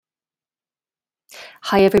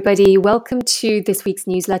Hi, everybody. Welcome to this week's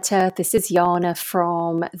newsletter. This is Jana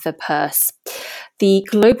from The Purse. The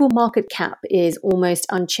global market cap is almost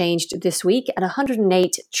unchanged this week at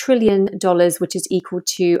 $108 trillion, which is equal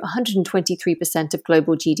to 123% of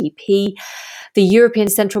global GDP. The European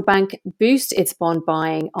Central Bank boosted its bond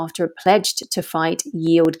buying after it pledged to fight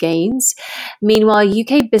yield gains. Meanwhile,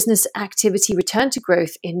 UK business activity returned to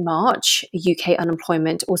growth in March. UK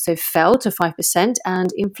unemployment also fell to 5%,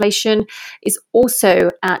 and inflation is also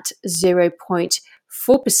at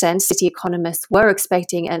 0.4%. City economists were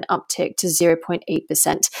expecting an uptick to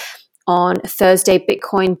 0.8%. On Thursday,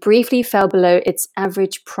 Bitcoin briefly fell below its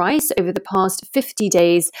average price over the past 50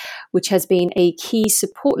 days, which has been a key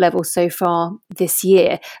support level so far this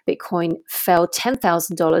year. Bitcoin fell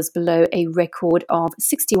 $10,000 below a record of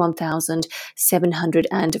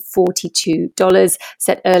 $61,742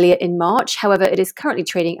 set earlier in March. However, it is currently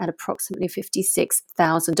trading at approximately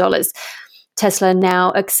 $56,000. Tesla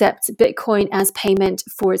now accepts Bitcoin as payment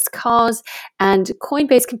for its cars, and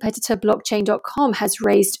Coinbase competitor blockchain.com has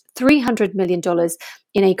raised $300 million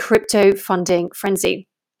in a crypto funding frenzy.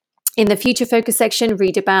 In the Future Focus section,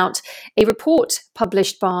 read about a report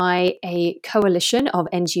published by a coalition of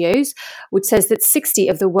NGOs, which says that 60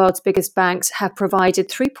 of the world's biggest banks have provided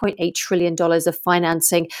 $3.8 trillion of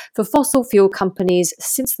financing for fossil fuel companies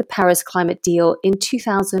since the Paris Climate Deal in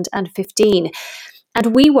 2015.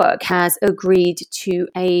 And WeWork has agreed to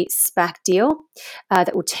a SPAC deal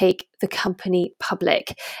that will take the company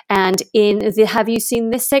public. And in the Have You Seen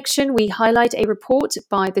This section, we highlight a report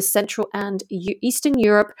by the Central and Eastern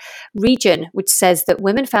Europe region, which says that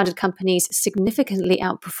women-founded companies significantly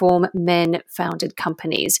outperform men-founded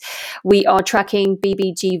companies. We are tracking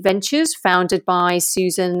BBG Ventures, founded by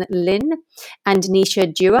Susan Lyne and Nisha,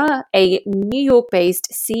 a New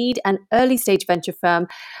York-based seed and early-stage venture firm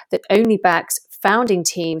that only backs founding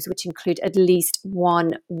teams, which include at least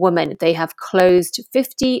one woman. They have closed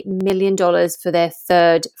 $50 million for their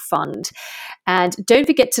third fund. And don't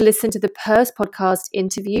forget to listen to the Purse podcast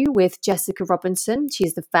interview with Jessica Robinson.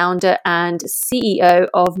 She's the founder and CEO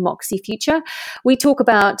of Moxie Future. We talk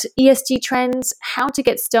about ESG trends, how to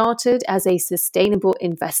get started as a sustainable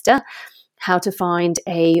investor, how to find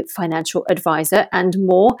a financial advisor, and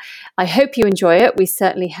more. I hope you enjoy it. We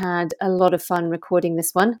certainly had a lot of fun recording this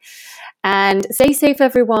one. And stay safe,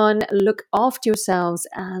 everyone. Look after yourselves,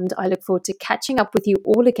 and I look forward to catching up with you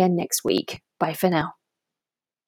all again next week. Bye for now.